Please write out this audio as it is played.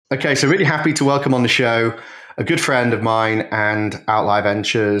Okay, so really happy to welcome on the show a good friend of mine and Outlier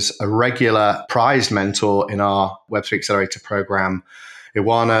Ventures, a regular prized mentor in our Web3 Accelerator program,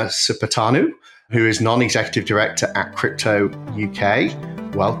 Ioana Surpateanu, who is non-executive director at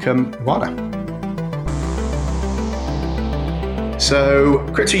CryptoUK. Welcome, Ioana. So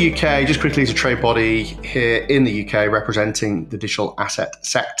CryptoUK, just quickly, is a trade body here in the UK representing the digital asset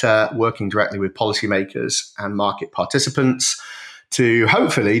sector, working directly with policymakers and market participants to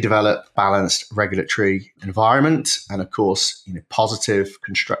hopefully develop balanced regulatory environment and, of course, positive,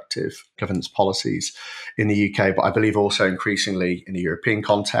 constructive governance policies in the UK, but I believe also increasingly in a European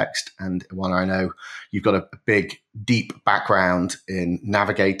context. And one, I know you've got a big, deep background in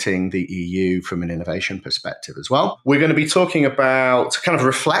navigating the EU from an innovation perspective as well. We're going to be talking about kind of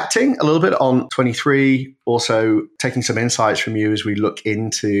reflecting a little bit on 23, also taking some insights from you as we look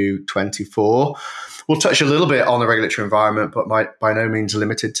into 24. We'll touch a little bit on the regulatory environment, but by no means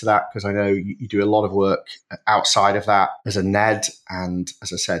limited to that, because I know you do a lot of work outside of that as a NED and,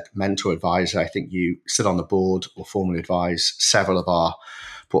 as I said, mentor advisor. I think you sit on the board or formally advise several of our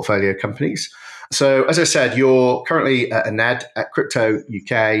portfolio companies. So, as I said, you're currently a NED at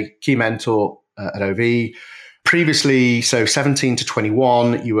CryptoUK, key mentor at OV. Previously, so 17 to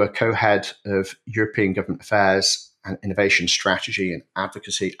 21, you were co-head of European Government Affairs and Innovation Strategy and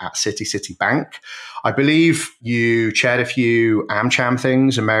Advocacy at Citibank. I believe you chaired a few AmCham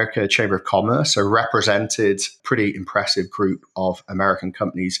things, America Chamber of Commerce, so represented a pretty impressive group of American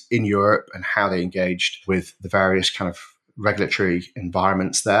companies in Europe and how they engaged with the various kind of regulatory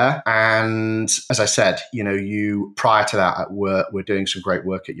environments there. And as I said, you prior to that were doing some great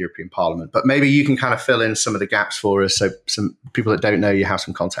work at European Parliament. But maybe you can kind of fill in some of the gaps for us so some people that don't know you have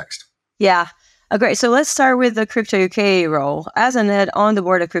some context. Yeah. Great. So let's start with the CryptoUK role. As a NED on the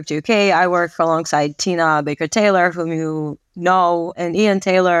board of CryptoUK, I work alongside Tina Baker-Taylor, whom you know, and Ian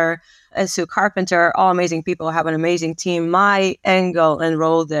Taylor and Sue Carpenter, all amazing people, have an amazing team. My angle and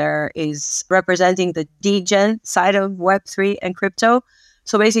role there is representing the DGen side of Web3 and crypto.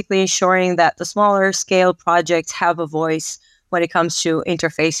 So basically ensuring that the smaller scale projects have a voice when it comes to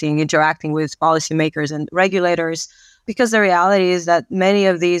interacting with policymakers and regulators. Because the reality is that many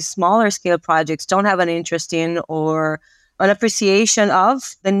of these smaller scale projects don't have an interest in or an appreciation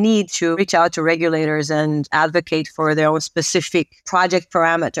of the need to reach out to regulators and advocate for their own specific project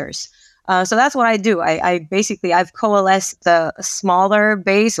parameters. So that's what I do. I've coalesced the smaller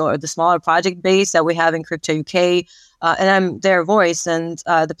base or the smaller project base that we have in CryptoUK, and I'm their voice. And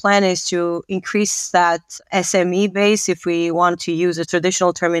the plan is to increase that SME base, if we want to use a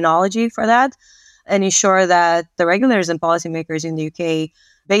traditional terminology for that, and ensure that the regulators and policymakers in the UK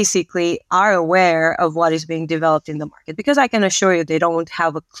basically are aware of what is being developed in the market. Because I can assure you they don't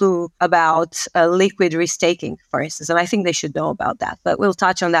have a clue about liquid restaking, for instance. And I think they should know about that, but we'll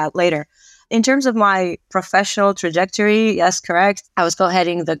touch on that later. In terms of my professional trajectory, yes, correct. I was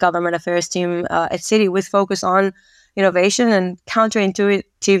co-heading the government affairs team at Citi with focus on innovation and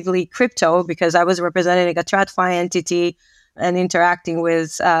counterintuitively crypto, because I was representing a TradFi entity and interacting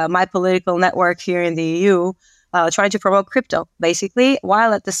with my political network here in the EU, trying to promote crypto, basically,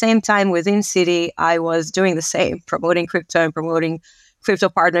 while at the same time within Citi, I was doing the same, promoting crypto and promoting crypto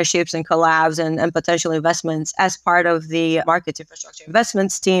partnerships and collabs and potential investments as part of the market infrastructure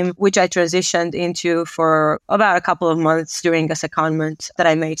investments team, which I transitioned into for about a couple of months during a secondment that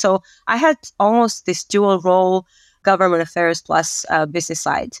I made. So I had almost this dual role, government affairs plus business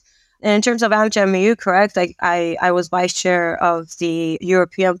side. And in terms of AmCham, correct, I was vice chair of the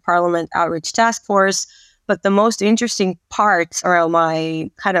European Parliament Outreach Task Force. But the most interesting part around my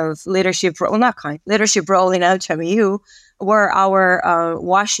kind of leadership role in AmCham were our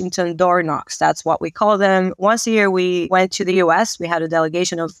Washington door knocks. That's what we call them. Once a year, we went to the US. We had a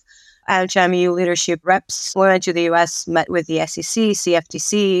delegation of AmCham leadership reps. We went to the US, met with the SEC,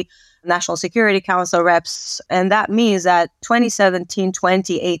 CFTC, National Security Council reps. And that means that 2017,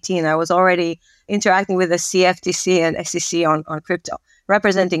 2018, I was already interacting with the CFTC and SEC on crypto,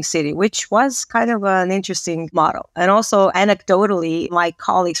 representing Citi, which was kind of an interesting model. And also, anecdotally, my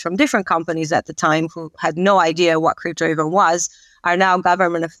colleagues from different companies at the time who had no idea what crypto even was are now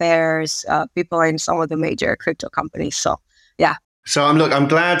government affairs people in some of the major crypto companies. So, yeah. So I'm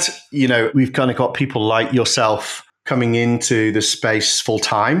glad, we've kind of got people like yourself coming into the space full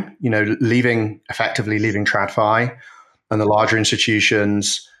time, leaving TradFi and the larger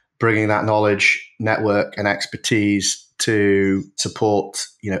institutions, bringing that knowledge, network and expertise to support,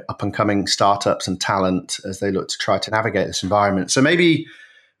 up and coming startups and talent as they look to try to navigate this environment. So maybe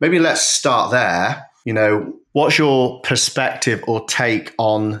let's start there. What's your perspective or take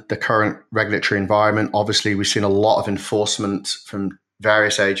on the current regulatory environment? Obviously, we've seen a lot of enforcement from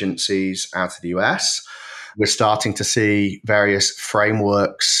various agencies out of the US. We're starting to see various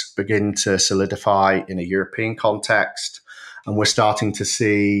frameworks begin to solidify in a European context. And we're starting to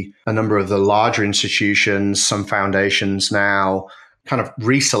see a number of the larger institutions, some foundations now, kind of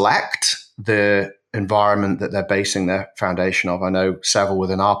reselect the environment that they're basing their foundation of. I know several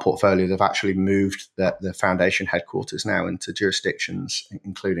within our portfolio, they've actually moved the foundation headquarters now into jurisdictions,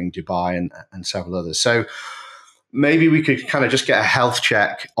 including Dubai and several others. So maybe we could kind of just get a health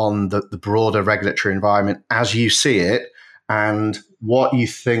check on the broader regulatory environment as you see it, and what you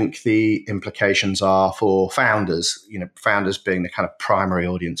think the implications are for founders, founders being the kind of primary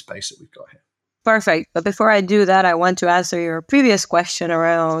audience base that we've got here. Perfect. But before I do that, I want to answer your previous question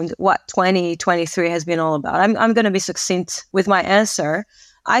around what 2023 has been all about. I'm going to be succinct with my answer.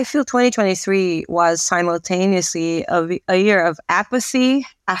 I feel 2023 was simultaneously a year of apathy,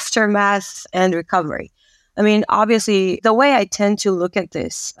 aftermath, and recovery. I mean, obviously, the way I tend to look at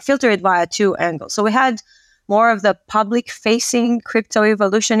this, filter it via two angles. So we had more of the public-facing crypto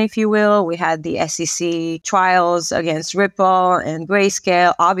evolution, if you will. We had the SEC trials against Ripple and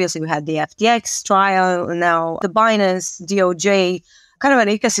Grayscale. Obviously, we had the FTX trial, and now the Binance, DOJ, kind of an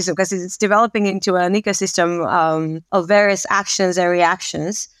ecosystem, because it's developing into an ecosystem of various actions and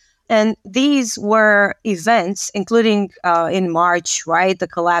reactions. And these were events, including in March, right? The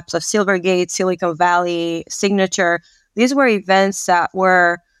collapse of Silvergate, Silicon Valley, Signature. These were events that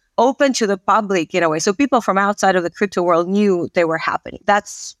were open to the public in a way. So people from outside of the crypto world knew they were happening.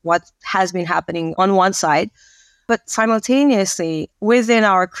 That's what has been happening on one side. But simultaneously, within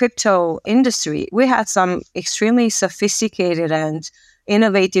our crypto industry, we had some extremely sophisticated and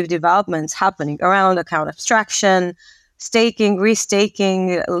innovative developments happening around account abstraction, staking,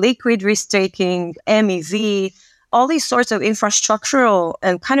 restaking, liquid restaking, MEV, all these sorts of infrastructural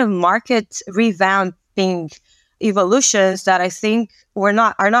and kind of market revamping evolutions that I think are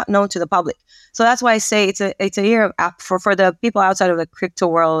not known to the public. So that's why I say it's a year of for the people outside of the crypto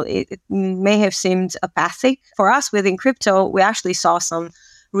world. It may have seemed apathic. For us within crypto, we actually saw some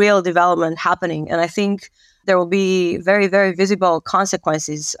real development happening, and I think there will be very, very visible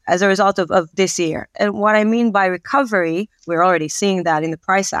consequences as a result of this year. And what I mean by recovery, we're already seeing that in the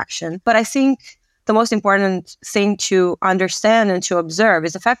price action. But I think the most important thing to understand and to observe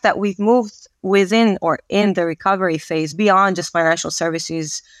is the fact that we've moved within or in the recovery phase beyond just financial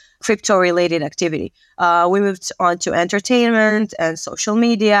services, crypto-related activity. We moved on to entertainment and social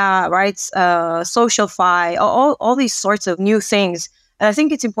media, right? SocialFi, all these sorts of new things. And I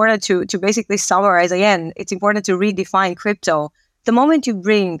think it's important to basically summarize again, it's important to redefine crypto. The moment you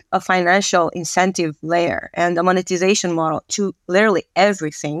bring a financial incentive layer and a monetization model to literally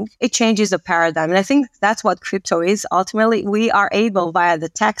everything, it changes the paradigm. And I think that's what crypto is. Ultimately, we are able, via the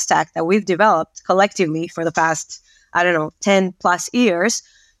tech stack that we've developed collectively for the past, 10 plus years,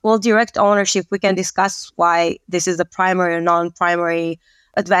 well, direct ownership, we can discuss why this is the primary or non-primary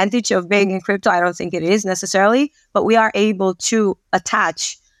advantage of being in crypto. I don't think it is necessarily, but we are able to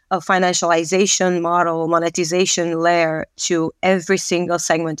attach a financialization model, monetization layer to every single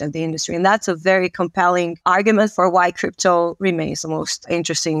segment of the industry. And that's a very compelling argument for why crypto remains the most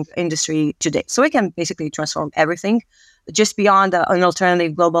interesting industry today. So we can basically transform everything just beyond an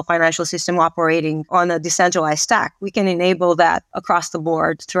alternative global financial system operating on a decentralized stack. We can enable that across the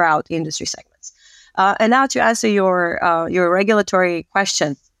board throughout industry segments. And now to answer your regulatory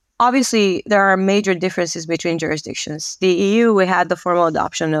question. Obviously, there are major differences between jurisdictions. The EU, we had the formal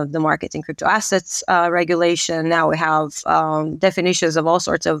adoption of the market in crypto assets regulation. Now we have definitions of all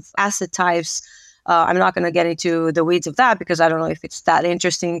sorts of asset types. I'm not going to get into the weeds of that because I don't know if it's that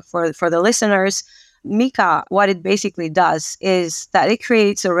interesting for the listeners. MiCA, what it basically does is that it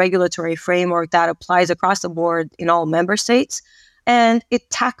creates a regulatory framework that applies across the board in all member states, and it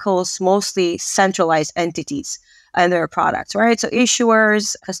tackles mostly centralized entities and their products, right? So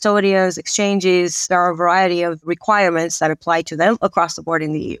issuers, custodians, exchanges, there are a variety of requirements that apply to them across the board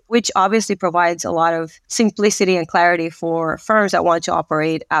in the EU, which obviously provides a lot of simplicity and clarity for firms that want to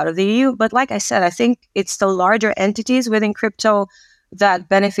operate out of the EU. But like I said, I think it's the larger entities within crypto that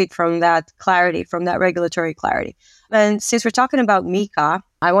benefit from that clarity, from that regulatory clarity. And since we're talking about MiCA,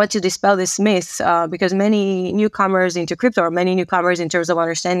 I want to dispel this myth because many newcomers into crypto, or many newcomers in terms of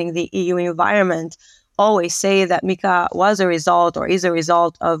understanding the EU environment, always say that MiCA was a result or is a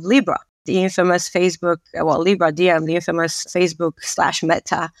result of Libra, the infamous Facebook, Libra DM, the infamous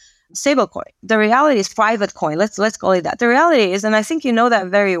Facebook/Meta stablecoin. The reality is private coin. Let's call it that. The reality is, and I think you know that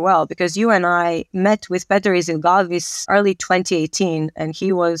very well because you and I met with Peter Izilgalvis early 2018, and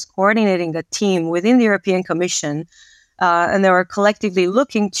he was coordinating a team within the European Commission and they were collectively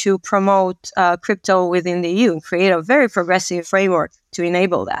looking to promote crypto within the EU and create a very progressive framework to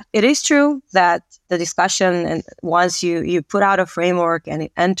enable that. It is true that the discussion, and once you put out a framework and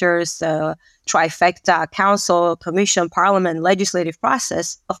it enters the trifecta, council, commission, parliament, legislative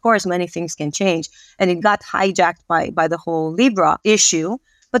process, of course, many things can change. And it got hijacked by the whole Libra issue.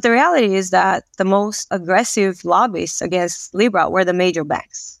 But the reality is that the most aggressive lobbyists against Libra were the major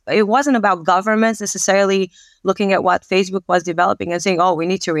banks. It wasn't about governments necessarily looking at what Facebook was developing and saying, oh, we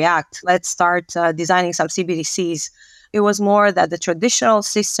need to react. Let's start designing some CBDCs. It was more that the traditional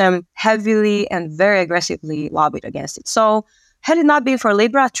system heavily and very aggressively lobbied against it. So had it not been for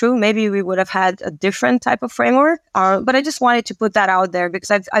Libra, true, maybe we would have had a different type of framework. But I just wanted to put that out there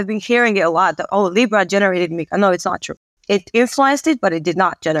because I've been hearing it a lot that, oh, Libra generated MiCA. No, it's not true. It influenced it, but it did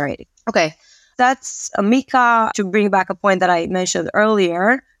not generate it. Okay, that's MiCA. To bring back a point that I mentioned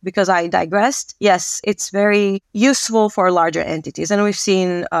earlier, because I digressed. Yes, it's very useful for larger entities. And we've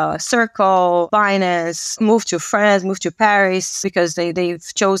seen Circle, Binance move to France, move to Paris, because they've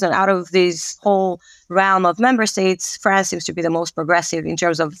chosen out of this whole realm of member states, France seems to be the most progressive in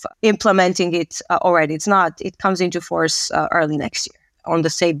terms of implementing it already. It comes into force early next year on the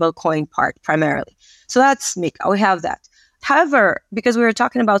stablecoin part primarily. So that's MiCA. We have that. However, because we were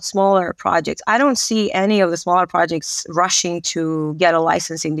talking about smaller projects, I don't see any of the smaller projects rushing to get a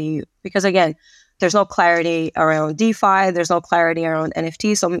license in the EU. Because again, there's no clarity around DeFi, there's no clarity around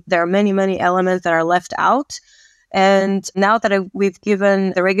NFT. So there are many, many elements that are left out. And now that we've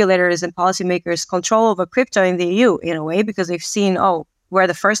given the regulators and policymakers control over crypto in the EU in a way, because they've seen, oh, we're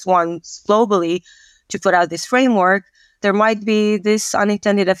the first ones globally to put out this framework, there might be this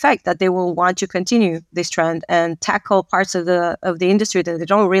unintended effect that they will want to continue this trend and tackle parts of the industry that they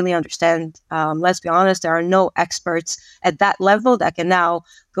don't really understand. Let's be honest, there are no experts at that level that can now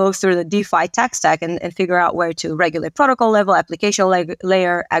go through the DeFi tech stack and figure out where to regulate protocol level, application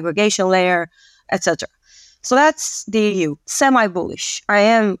layer, aggregation layer, etc. So that's the EU. Semi-bullish.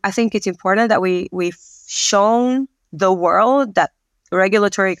 I think it's important that we've shown the world that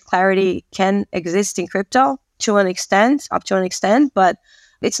regulatory clarity can exist in crypto. Up to an extent, but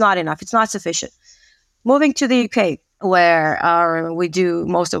it's not enough. It's not sufficient. Moving to the UK, where we do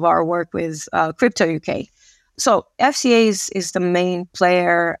most of our work with CryptoUK. So FCA is the main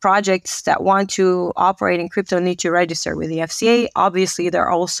player. Projects that want to operate in crypto need to register with the FCA. Obviously, there are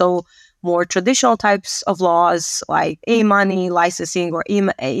also more traditional types of laws like e-money licensing or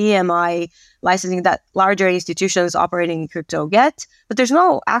EMI licensing that larger institutions operating in crypto get. But there's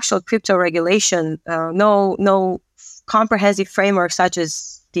no actual crypto regulation, no comprehensive framework such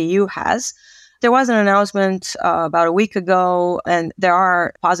as the EU has. There was an announcement about a week ago, and there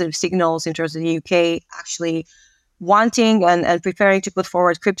are positive signals in terms of the UK actually wanting and preparing to put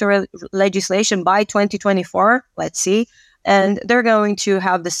forward crypto legislation by 2024. Let's see. And they're going to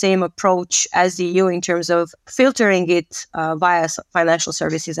have the same approach as the EU in terms of filtering it via financial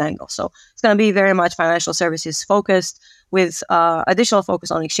services angle. So it's going to be very much financial services focused with additional focus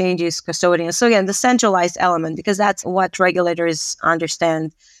on exchanges, custodians. So again, the centralized element, because that's what regulators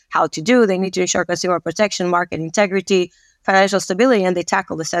understand how to do. They need to ensure consumer protection, market integrity, financial stability, and they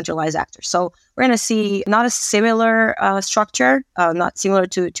tackle the centralized actors. So we're going to see not a similar structure, not similar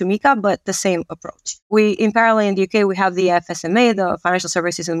to MiCA, but the same approach. In parallel in the UK, we have the FSMA, the Financial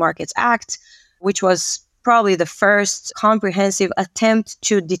Services and Markets Act, which was probably the first comprehensive attempt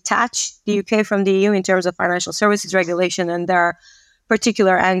to detach the UK from the EU in terms of financial services regulation. And there are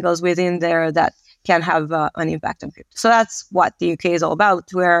particular angles within there that can have an impact on crypto. So that's what the UK is all about.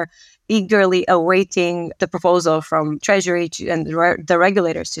 We're eagerly awaiting the proposal from Treasury and the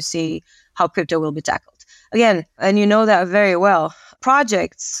regulators to see how crypto will be tackled. Again, and you know that very well,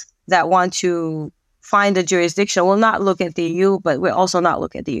 projects that want to find a jurisdiction will not look at the EU, but will also not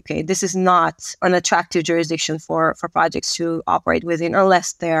look at the UK. This is not an attractive jurisdiction for projects to operate within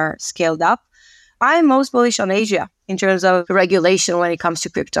unless they're scaled up. I'm most bullish on Asia in terms of regulation when it comes to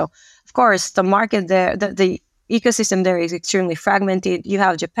crypto. Of course, the market there, the ecosystem there is extremely fragmented. You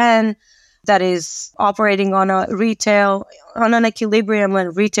have Japan that is operating on an equilibrium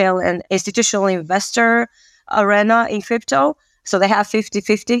when retail and institutional investor arena in crypto. So they have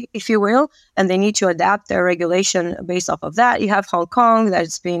 50-50, if you will, and they need to adapt their regulation based off of that. You have Hong Kong that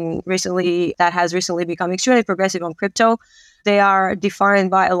has recently become extremely progressive on crypto. They are defined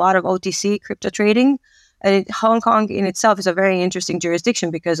by a lot of OTC crypto trading. And Hong Kong in itself is a very interesting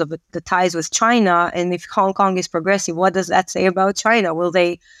jurisdiction because of the ties with China. And if Hong Kong is progressive, what does that say about China? Will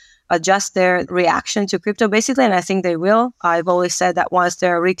they adjust their reaction to crypto, basically? And I think they will. I've always said that once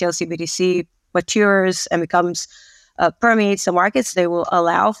their retail CBDC matures and becomes permeates the markets, they will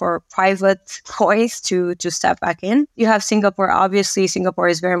allow for private coins to step back in. You have Singapore. Obviously, Singapore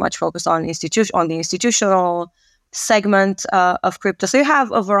is very much focused on the institutional segment of crypto. So you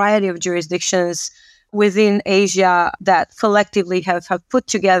have a variety of jurisdictions within Asia that collectively have put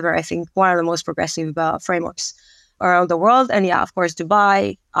together, I think, one of the most progressive frameworks around the world. And yeah, of course,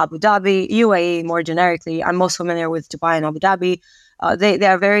 Dubai, Abu Dhabi, UAE more generically. I'm most familiar with Dubai and Abu Dhabi. They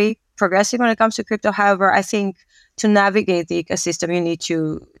are very progressive when it comes to crypto. However, I think to navigate the ecosystem, you need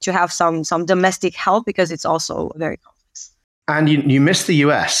to have some domestic help because it's also very complex. And you missed the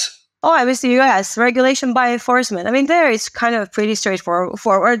US. Oh, I missed the US. Regulation by enforcement. I mean, there it's kind of pretty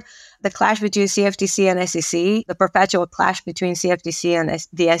straightforward. The clash between CFTC and SEC, the perpetual clash between CFTC and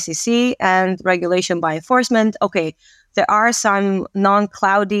the SEC, and regulation by enforcement. Okay, there are some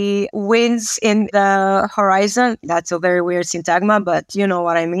non-cloudy winds in the horizon. That's a very weird syntagma, but you know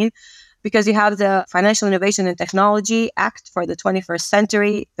what I mean. Because you have the Financial Innovation and Technology Act for the 21st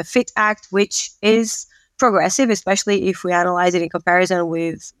century, the FIT Act, which is progressive, especially if we analyze it in comparison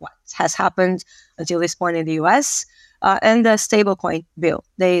with what has happened until this point in the US. And the stablecoin bill.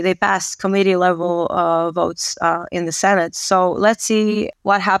 They passed committee level votes in the Senate. So let's see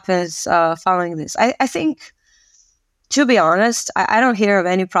what happens following this. I think, to be honest, I don't hear of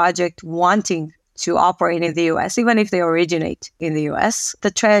any project wanting to operate in the US, even if they originate in the US.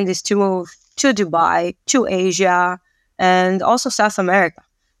 The trend is to move to Dubai, to Asia, and also South America.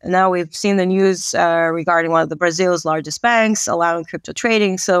 And now we've seen the news regarding one of the Brazil's largest banks allowing crypto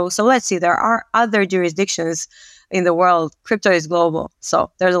trading. So let's see, there are other jurisdictions in the world. Crypto is global.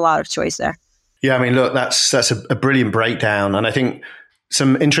 So there's a lot of choice there. Yeah, I mean, look, that's a brilliant breakdown. And I think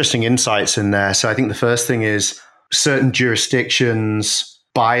some interesting insights in there. So I think the first thing is certain jurisdictions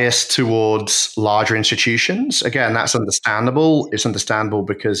bias towards larger institutions. Again, that's understandable. It's understandable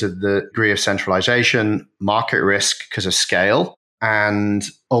because of the degree of centralization, market risk because of scale. And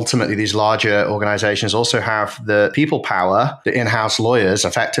ultimately, these larger organizations also have the people power, the in-house lawyers,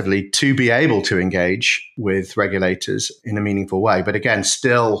 effectively, to be able to engage with regulators in a meaningful way. But again,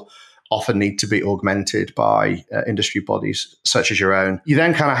 still often need to be augmented by industry bodies such as your own. You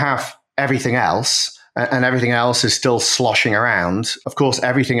then kind of have everything else, and everything else is still sloshing around. Of course,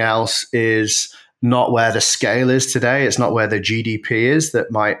 everything else is not where the scale is today. It's not where the GDP is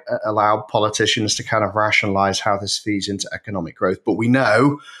that might allow politicians to kind of rationalize how this feeds into economic growth. But we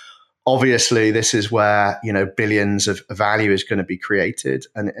know, obviously, this is where, billions of value is going to be created,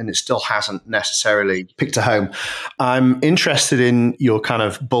 and it still hasn't necessarily picked a home. I'm interested in your kind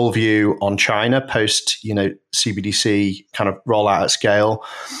of bull view on China post, CBDC kind of rollout at scale.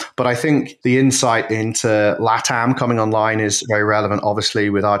 But I think the insight into LATAM coming online is very relevant, obviously,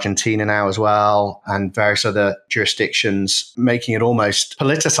 with Argentina now as well, and various other jurisdictions making it almost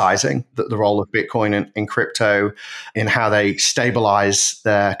politicizing the role of Bitcoin in crypto, in how they stabilize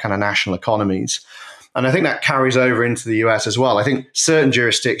their kind of national economies. And I think that carries over into the US as well. I think certain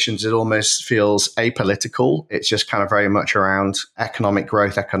jurisdictions, it almost feels apolitical. It's just kind of very much around economic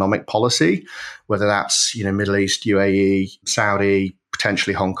growth, economic policy, whether that's, Middle East, UAE, Saudi,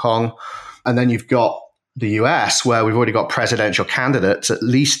 potentially Hong Kong. And then you've got the US, where we've already got presidential candidates, at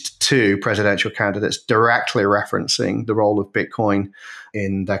least 2 presidential candidates directly referencing the role of Bitcoin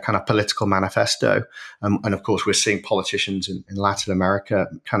in their kind of political manifesto. And of course, we're seeing politicians in Latin America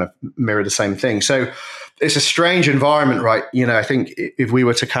kind of mirror the same thing. So it's a strange environment, right? I think if we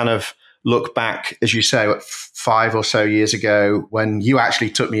were to kind of look back, as you say, 5 or so years ago, when you actually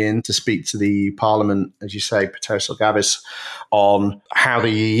took me in to speak to the EU Parliament, as you say, Petros Gavis, on how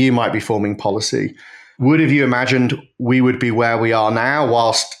the EU might be forming policy, would have you imagined we would be where we are now,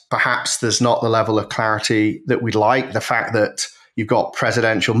 whilst perhaps there's not the level of clarity that we'd like? The fact that you've got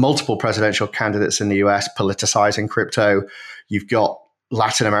multiple presidential candidates in the US politicizing crypto, you've got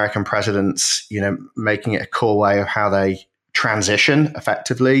Latin American presidents, making it a core way of how they transition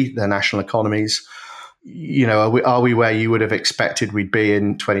effectively their national economies. Are we where you would have expected we'd be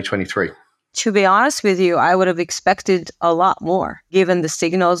in 2023? To be honest with you, I would have expected a lot more, given the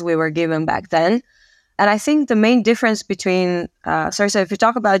signals we were given back then. And I think the main difference between, so if you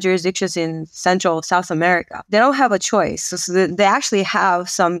talk about jurisdictions in Central South America, they don't have a choice. So they actually have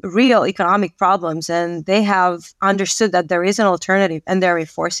some real economic problems, and they have understood that there is an alternative, and they're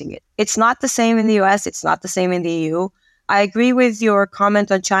enforcing it. It's not the same in the US. It's not the same in the EU. I agree with your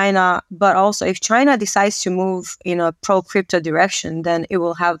comment on China, but also if China decides to move in a pro-crypto direction, then it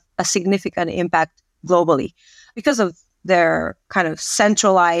will have a significant impact globally because of their kind of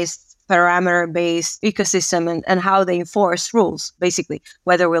centralized parameter-based ecosystem and how they enforce rules, basically,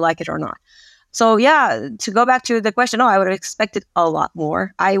 whether we like it or not. So yeah, to go back to the question, no, I would have expected a lot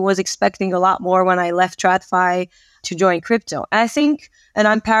more. I was expecting a lot more when I left TradFi to join crypto. And I think, and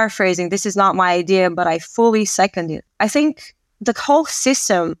I'm paraphrasing, this is not my idea, but I fully second it. I think the whole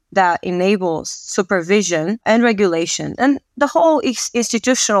system that enables supervision and regulation and the whole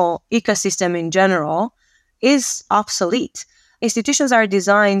institutional ecosystem in general is obsolete. Institutions are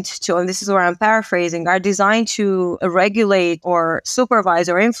designed to, and this is where I'm paraphrasing, are designed to regulate or supervise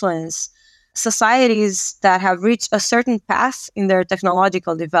or influence societies that have reached a certain path in their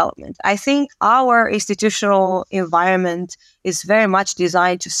technological development. I think our institutional environment is very much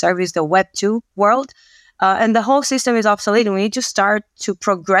designed to service the Web 2 world, and the whole system is obsolete, and we need to start to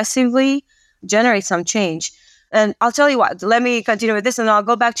progressively generate some change. And I'll tell you what, let me continue with this, and I'll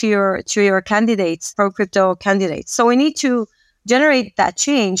go back to your candidates, pro-crypto candidates. So we need to generate that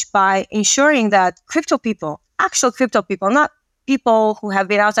change by ensuring that crypto people, actual crypto people, not people who have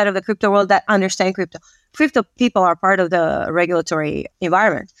been outside of the crypto world that understand crypto. Crypto people are part of the regulatory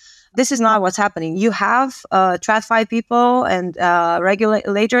environment. This is not what's happening. You have TradFi people and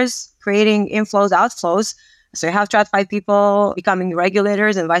regulators creating inflows, outflows. So you have TradFi people becoming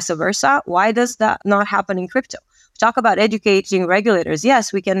regulators and vice versa. Why does that not happen in crypto? We talk about educating regulators.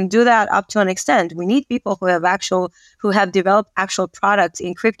 Yes, we can do that up to an extent. We need people who have developed actual products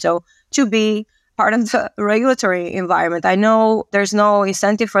in crypto to be part of the regulatory environment. I know there's no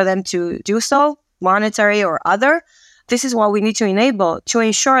incentive for them to do so, monetary or other. This is what we need to enable to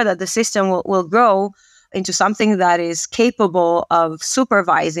ensure that the system will grow into something that is capable of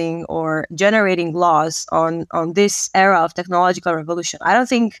supervising or generating laws on this era of technological revolution. I don't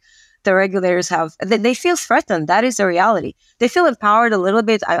think the regulators they feel threatened. That is the reality. They feel empowered a little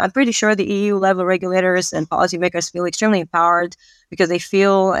bit. I'm pretty sure the EU level regulators and policymakers feel extremely empowered because they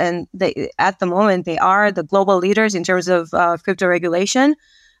feel, and at the moment, they are the global leaders in terms of crypto regulation.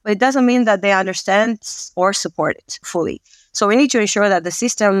 But it doesn't mean that they understand or support it fully. So we need to ensure that the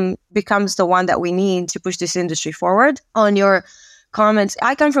system becomes the one that we need to push this industry forward. On your comments,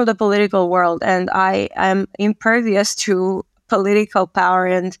 I come from the political world and I am impervious to political power,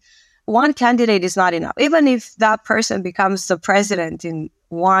 and one candidate is not enough. Even if that person becomes the president in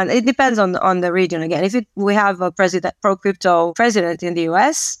one, it depends on the region. Again, if we have a pro-crypto president in the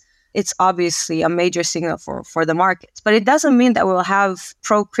US, it's obviously a major signal for the markets. But it doesn't mean that we'll have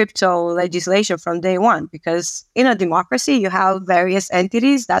pro-crypto legislation from day one, because in a democracy, you have various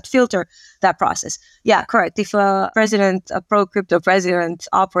entities that filter that process. Yeah, correct. If a pro-crypto president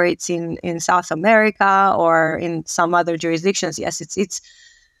operates in South America or in some other jurisdictions, yes, it's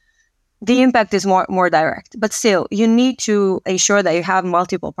the impact is more direct, but still, you need to ensure that you have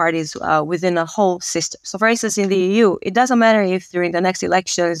multiple parties within a whole system. So, for instance, in the EU, it doesn't matter if during the next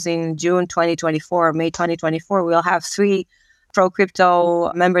elections in June 2024 or May 2024, we'll have 3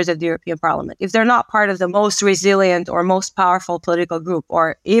 pro-crypto members of the European Parliament. If they're not part of the most resilient or most powerful political group,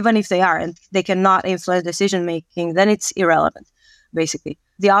 or even if they are and they cannot influence decision-making, then it's irrelevant, basically.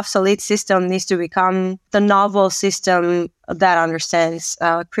 The obsolete system needs to become the novel system that understands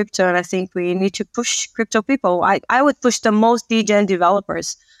crypto. And I think we need to push crypto people. I would push the most degen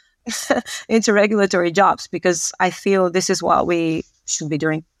developers into regulatory jobs, because I feel this is what we should be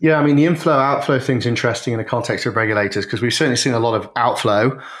doing. Yeah, I mean, the inflow-outflow thing's interesting in the context of regulators, because we've certainly seen a lot of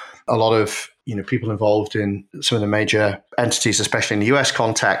outflow, a lot of people involved in some of the major entities, especially in the US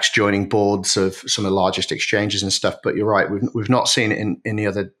context, joining boards of some of the largest exchanges and stuff. But you're right, we've not seen it in the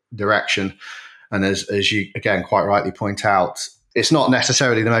other direction. And as you, again, quite rightly point out, it's not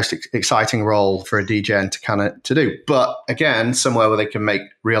necessarily the most exciting role for a degen to do. But again, somewhere where they can make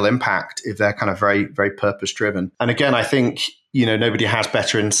real impact if they're kind of very, very purpose driven. And again, I think, nobody has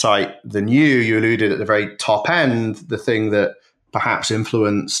better insight than you. You alluded at the very top end, the thing that perhaps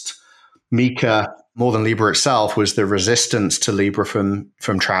influenced Mika more than Libra itself was the resistance to Libra from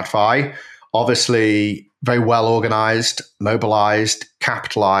TradFi. Obviously, very well organized, mobilized,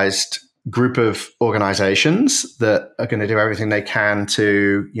 capitalized group of organizations that are going to do everything they can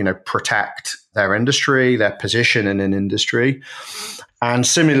to, protect their industry, their position in an industry. And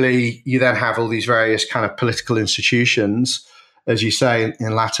similarly, you then have all these various kind of political institutions, as you say,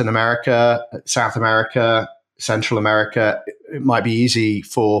 in Latin America, South America, Central America. It might be easy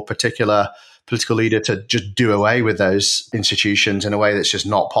for a particular political leader to just do away with those institutions in a way that's just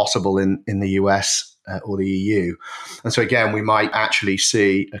not possible in the US or the EU. And so again, we might actually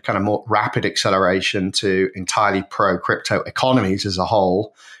see a kind of more rapid acceleration to entirely pro-crypto economies as a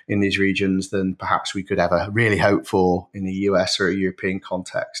whole in these regions than perhaps we could ever really hope for in the US or a European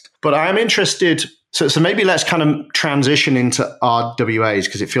context. But I am interested, so maybe let's kind of transition into RWAs,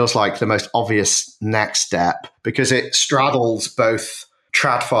 because it feels like the most obvious next step, because it straddles both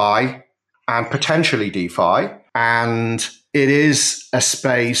TradFi and potentially DeFi. And it is a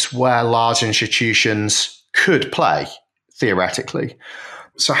space where large institutions could play, theoretically.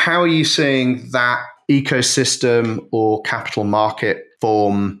 So how are you seeing that ecosystem or capital market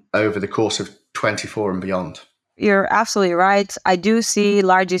form over the course of 24 and beyond? You're absolutely right. I do see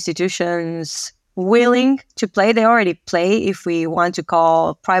large institutions willing to play. They already play, if we want to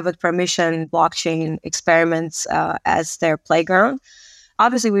call private permission blockchain experiments as their playground.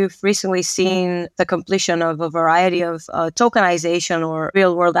 Obviously, we've recently seen the completion of a variety of tokenization or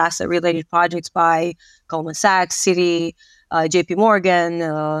real world asset related projects by Goldman Sachs, Citi, JP Morgan,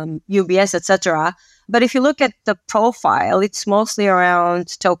 UBS, etc. But if you look at the profile, it's mostly around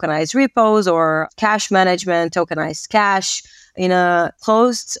tokenized repos or cash management, tokenized cash in a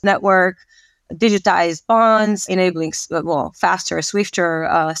closed network, digitized bonds, enabling faster,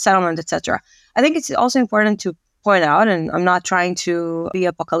 swifter settlement, etc. I think it's also important to point out, and I'm not trying to be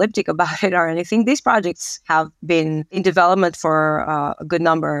apocalyptic about it or anything, these projects have been in development for a good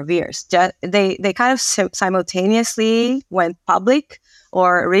number of years. They kind of simultaneously went public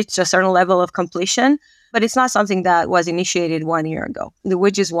or reached a certain level of completion, but it's not something that was initiated 1 year ago,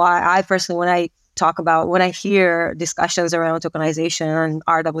 which is why I personally, when I hear discussions around tokenization and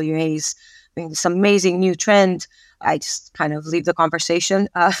RWAs, being this amazing new trend, I just kind of leave the conversation,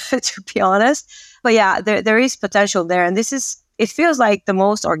 to be honest. But yeah, there is potential there. And it feels like the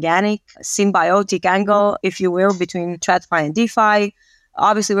most organic, symbiotic angle, if you will, between TradFi and DeFi.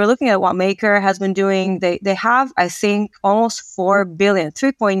 Obviously, we're looking at what Maker has been doing. They have, I think, almost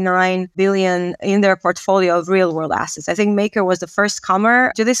 3.9 billion in their portfolio of real world assets. I think Maker was the first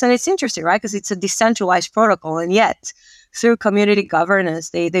comer to this. And it's interesting, right? Because it's a decentralized protocol. And yet, through community governance,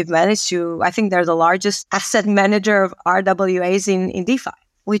 they've managed to, I think they're the largest asset manager of RWAs in DeFi,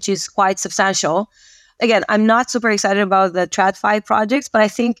 which is quite substantial. Again, I'm not super excited about the TradFi projects, but I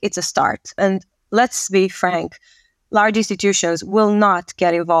think it's a start. And let's be frank, large institutions will not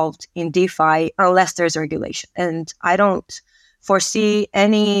get involved in DeFi unless there's regulation. And I don't foresee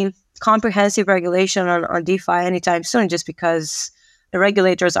any comprehensive regulation on DeFi anytime soon, just because the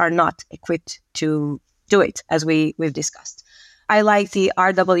regulators are not equipped to do it, as we've discussed. I like the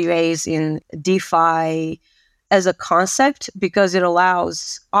RWAs in DeFi as a concept because it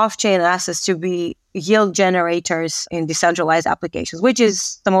allows off-chain assets to be yield generators in decentralized applications, which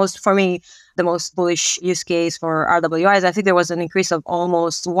is for me, the most bullish use case for RWAs. I think there was an increase of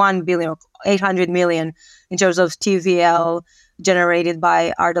almost 1 billion, 800 million in terms of TVL generated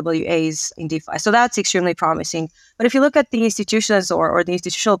by RWAs in DeFi. So that's extremely promising. But if you look at the institutions or the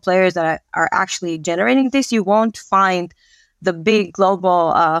institutional players that are actually generating this, you won't find the big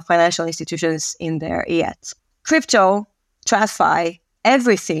global financial institutions in there yet. Crypto, TradFi,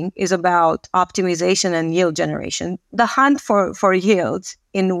 everything is about optimization and yield generation. The hunt for yield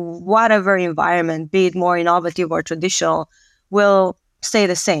in whatever environment, be it more innovative or traditional, will stay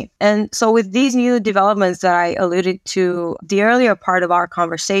the same. And so with these new developments that I alluded to the earlier part of our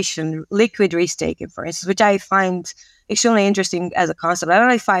conversation, liquid restaking, for instance, which I find extremely interesting as a concept. I don't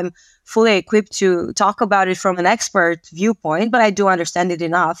know if I'm fully equipped to talk about it from an expert viewpoint, but I do understand it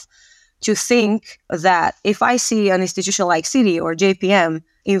enough to think that if I see an institution like Citi or JPM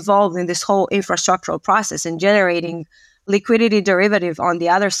involved in this whole infrastructural process and generating liquidity derivative on the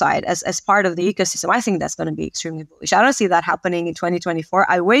other side as part of the ecosystem, I think that's going to be extremely bullish. I don't see that happening in 2024.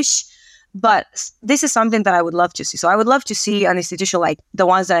 I wish, but this is something that I would love to see. So I would love to see an institution like the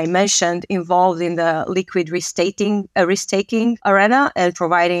ones that I mentioned involved in the liquid restaking arena and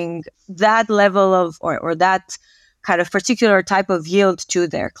providing that level of or that kind of particular type of yield to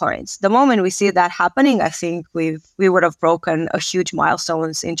their clients. The moment we see that happening, I think we would have broken a huge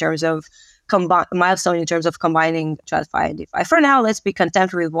milestone in terms of combining TradFi and DeFi. For now, let's be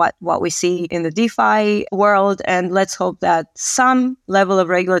content with what we see in the DeFi world, and let's hope that some level of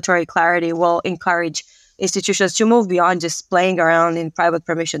regulatory clarity will encourage institutions to move beyond just playing around in private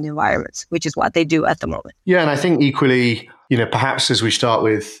permission environments, which is what they do at the moment. Yeah, and I think equally, perhaps as we start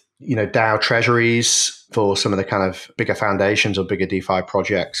with, DAO treasuries for some of the kind of bigger foundations or bigger DeFi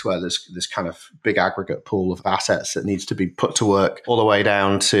projects where there's this kind of big aggregate pool of assets that needs to be put to work, all the way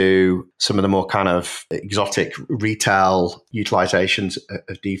down to some of the more kind of exotic retail utilizations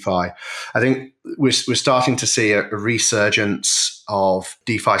of DeFi. I think we're starting to see a resurgence of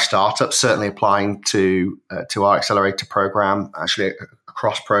DeFi startups, certainly applying to our accelerator program, actually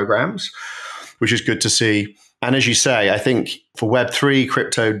across programs, which is good to see. And as you say, I think for Web3,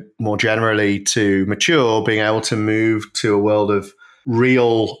 crypto more generally to mature, being able to move to a world of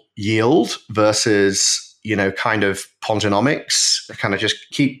real yield versus, kind of Ponzinomics, kind of just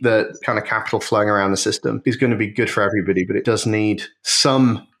keep the kind of capital flowing around the system is going to be good for everybody. But it does need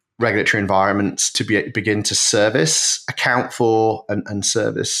some regulatory environments to begin to account for, and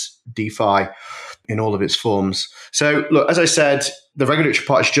service DeFi in all of its forms. So, look, as I said, the regulatory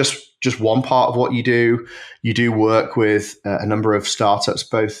part is just one part of what you do. You do work with a number of startups,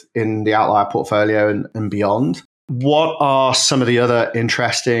 both in the Outlier portfolio and beyond. What are some of the other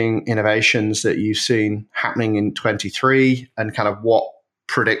interesting innovations that you've seen happening in 23, and kind of what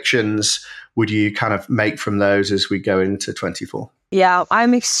predictions would you kind of make from those as we go into 24? Yeah,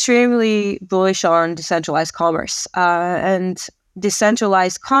 I'm extremely bullish on decentralized commerce and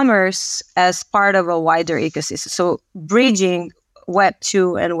decentralized commerce as part of a wider ecosystem. So bridging Web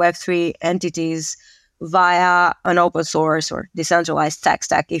 2 and Web 3 entities via an open source or decentralized tech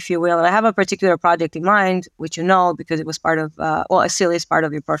stack, if you will. And I have a particular project in mind, which you know, because it was part of, it still is part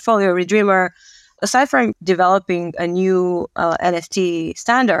of your portfolio, Redreamer. Aside from developing a new NFT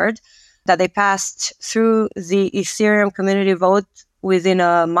standard that they passed through the Ethereum community vote within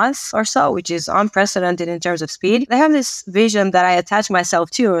a month or so, which is unprecedented in terms of speed, they have this vision that I attach myself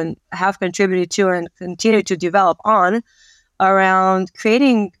to and have contributed to and continue to develop on, around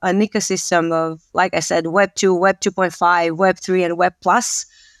creating an ecosystem of, like I said, Web 2, Web 2.5, Web 3, and Web Plus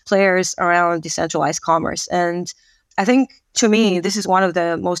players around decentralized commerce. And I think, to me, this is one of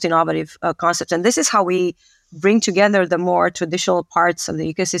the most innovative concepts. And this is how we bring together the more traditional parts of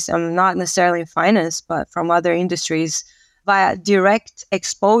the ecosystem, not necessarily in finance, but from other industries, via direct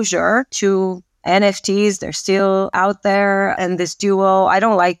exposure to NFTs. They're still out there. And this dual, I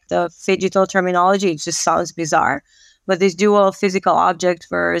don't like the phygital terminology, it just sounds bizarre. But this dual physical object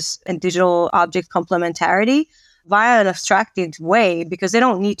versus and digital object complementarity via an abstracted way, because they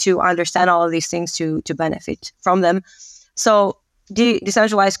don't need to understand all of these things to benefit from them. So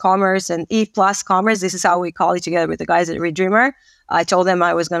decentralized commerce and E plus commerce, this is how we call it together with the guys at Redreamer. I told them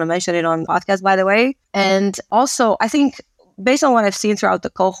I was going to mention it on the podcast, by the way. And also, I think based on what I've seen throughout the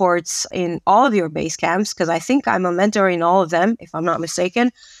cohorts in all of your base camps, because I think I'm a mentor in all of them, if I'm not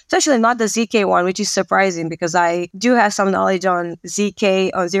mistaken, especially not the ZK one, which is surprising because I do have some knowledge on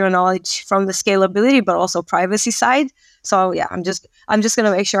ZK, on zero knowledge from the scalability, but also privacy side. So yeah, I'm just going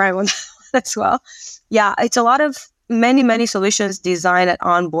to make sure I'm on that as well. Yeah, it's a lot of many solutions designed at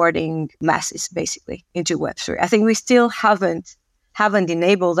onboarding masses basically into Web3. I think we still haven't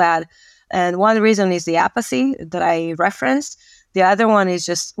enabled that. And one reason is the apathy that I referenced. The other one is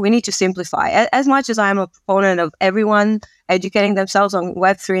just we need to simplify. As much as I'm a proponent of everyone educating themselves on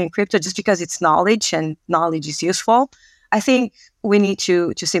Web3 and crypto just because it's knowledge and knowledge is useful, I think we need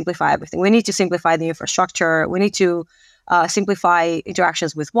to simplify everything. We need to simplify the infrastructure. We need to simplify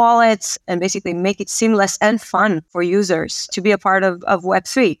interactions with wallets and basically make it seamless and fun for users to be a part of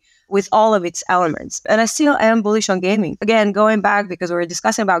Web3 with all of its elements. And I still am bullish on gaming. Again, going back, because we were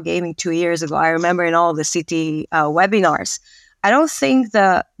discussing about gaming 2 years ago, I remember in all of the city webinars, I don't think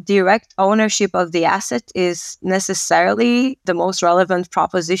the direct ownership of the asset is necessarily the most relevant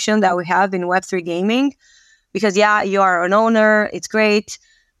proposition that we have in Web3 gaming. Because yeah, you are an owner, it's great.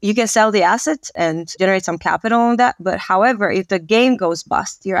 You can sell the asset and generate some capital on that. But however, if the game goes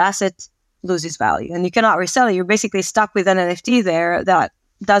bust, your asset loses value and you cannot resell it. You're basically stuck with an NFT there that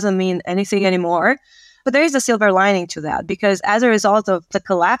doesn't mean anything anymore. But there is a silver lining to that, because as a result of the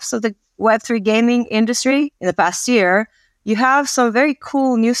collapse of the Web3 gaming industry in the past year, you have some very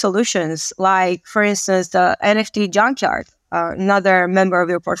cool new solutions, like, for instance, the NFT Junkyard, another member of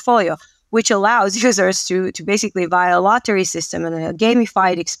your portfolio, which allows users to basically, via a lottery system and a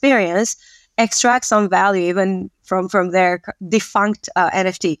gamified experience, extract some value even from their defunct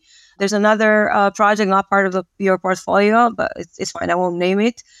NFT. There's another project, not part of your portfolio, but it's fine, I won't name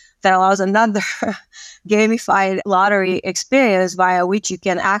it, that allows another gamified lottery experience via which you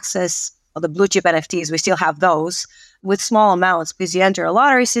can access the blue chip NFTs. We still have those with small amounts, because you enter a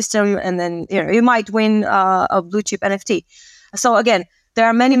lottery system and then you might win a blue chip NFT. So again, there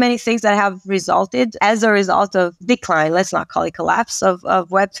are many things that have resulted as a result of decline, let's not call it collapse, of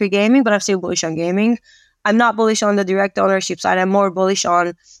Web3 gaming, but I'm still bullish on gaming. I'm not bullish on the direct ownership side. I'm more bullish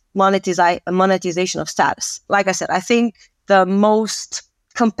on monetization of status. Like I said, I think the most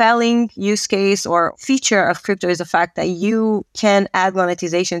compelling use case or feature of crypto is the fact that you can add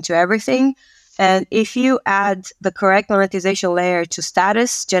monetization to everything. And if you add the correct monetization layer to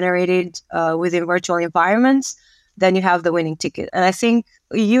status generated within virtual environments, then you have the winning ticket. And I think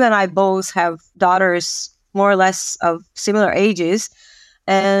you and I both have daughters more or less of similar ages.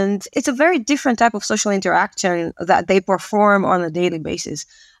 And it's a very different type of social interaction that they perform on a daily basis.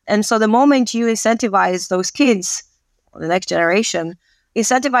 And so the moment you incentivize those kids, the next generation,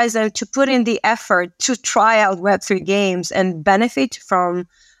 incentivize them to put in the effort to try out Web3 games and benefit from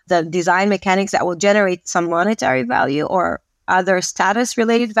the design mechanics that will generate some monetary value, or other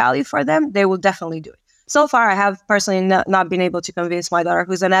status-related value for them, they will definitely do it. So far, I have personally not been able to convince my daughter,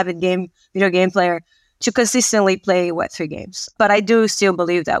 who's an avid video game player, to consistently play Web3 games. But I do still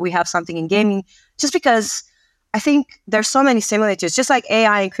believe that we have something in gaming, just because I think there's so many similarities. Just like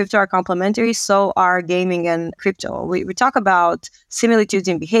AI and crypto are complementary, so are gaming and crypto. We talk about similitudes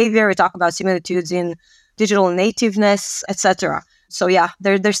in behavior, we talk about similitudes in digital nativeness, etc. So yeah,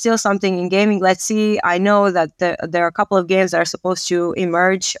 there's still something in gaming. Let's see. I know that there are a couple of games that are supposed to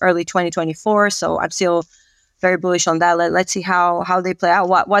emerge early 2024. So I'm still very bullish on that. Let's see how they play out,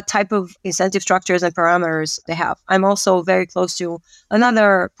 what type of incentive structures and parameters they have. I'm also very close to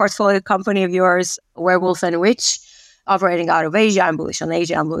another portfolio company of yours, Werewolf and Witch, operating out of Asia. I'm bullish on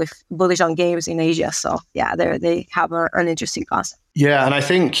Asia. I'm bullish on games in Asia. So yeah, they have an interesting concept. Yeah, and I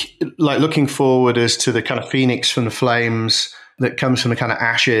think like looking forward as to the kind of phoenix from the flames that comes from the kind of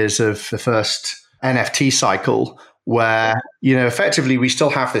ashes of the first NFT cycle, where, effectively we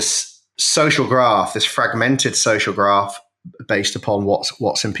still have this social graph, this fragmented social graph based upon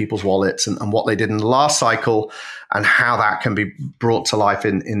what's in people's wallets and what they did in the last cycle, and how that can be brought to life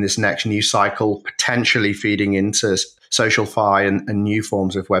in this next new cycle, potentially feeding into SocialFi and new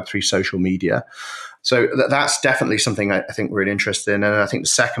forms of Web3 social media. So that's definitely something I think we're interested in. And I think the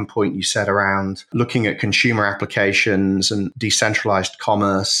second point you said around looking at consumer applications and decentralized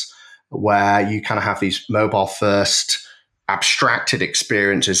commerce, where you kind of have these mobile first abstracted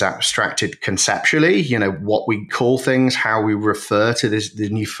experiences, abstracted conceptually, what we call things, how we refer to the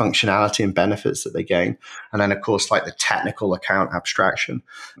new functionality and benefits that they gain. And then, of course, like the technical account abstraction,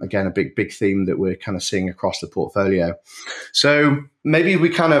 again, a big theme that we're kind of seeing across the portfolio. So maybe we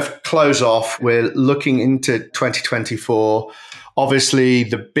kind of close off. We're looking into 2024. Obviously,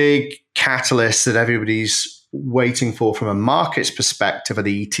 the big catalyst that everybody's waiting for from a markets perspective are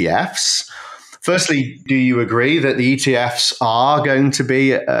the ETFs. Firstly, do you agree that the ETFs are going to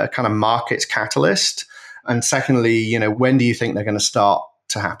be a kind of markets catalyst? And secondly, when do you think they're going to start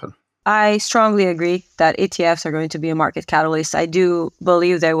to happen? I strongly agree that ETFs are going to be a market catalyst. I do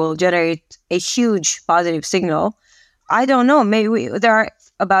believe they will generate a huge positive signal. I don't know, maybe there are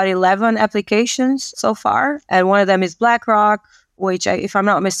about 11 applications so far, and one of them is BlackRock, which, if I'm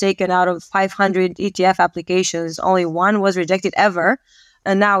not mistaken, out of 500 ETF applications, only one was rejected ever.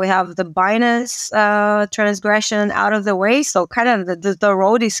 And now we have the Binance transgression out of the way. So kind of the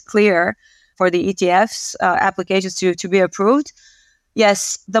road is clear for the ETFs applications to be approved.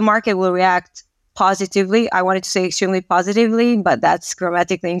 Yes, the market will react positively. I wanted to say extremely positively, but that's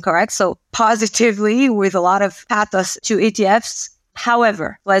grammatically incorrect. So positively with a lot of pathos to ETFs.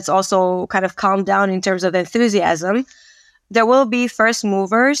 However, let's also kind of calm down in terms of enthusiasm. There will be first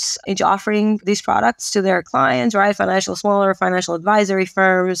movers into offering these products to their clients, right? Smaller financial advisory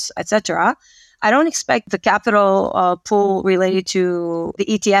firms, etc. I don't expect the capital pool related to the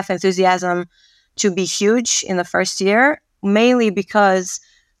ETF enthusiasm to be huge in the first year, mainly because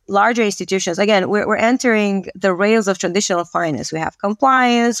larger institutions, again, we're entering the rails of traditional finance. We have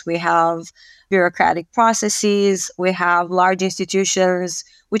compliance, we have bureaucratic processes, we have large institutions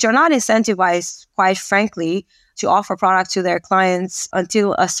which are not incentivized, quite frankly, to offer products to their clients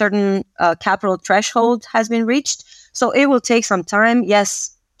until a certain capital threshold has been reached. So it will take some time.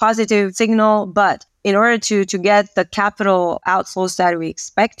 Yes, positive signal, but in order to get the capital outflows that we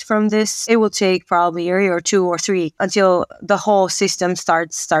expect from this, it will take probably a year or 2 or 3 until the whole system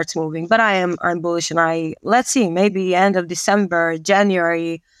starts moving. But I'm bullish, and let's see, maybe end of December,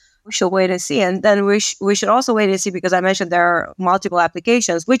 January, we should wait and see. And then we should also wait and see, because I mentioned there are multiple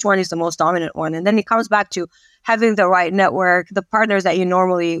applications. Which one is the most dominant one? And then it comes back to having the right network, the partners that you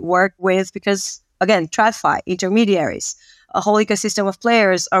normally work with, because, again, TradFi, intermediaries, a whole ecosystem of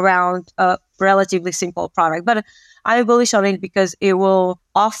players around a relatively simple product. But I'm bullish on it because it will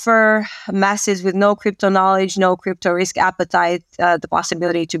offer masses with no crypto knowledge, no crypto risk appetite, the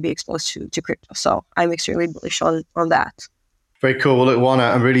possibility to be exposed to crypto. So I'm extremely bullish on that. Very cool. Well, look,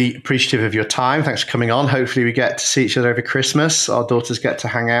 Ioana, I'm really appreciative of your time. Thanks for coming on. Hopefully we get to see each other over Christmas. Our daughters get to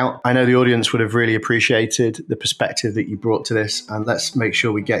hang out. I know the audience would have really appreciated the perspective that you brought to this. And let's make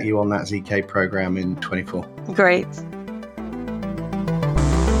sure we get you on that ZK program in 24. Great.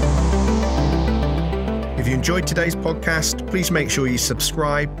 If you enjoyed today's podcast, please make sure you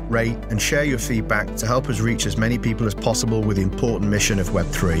subscribe, rate, and share your feedback to help us reach as many people as possible with the important mission of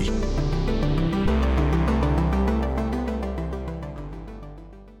Web3.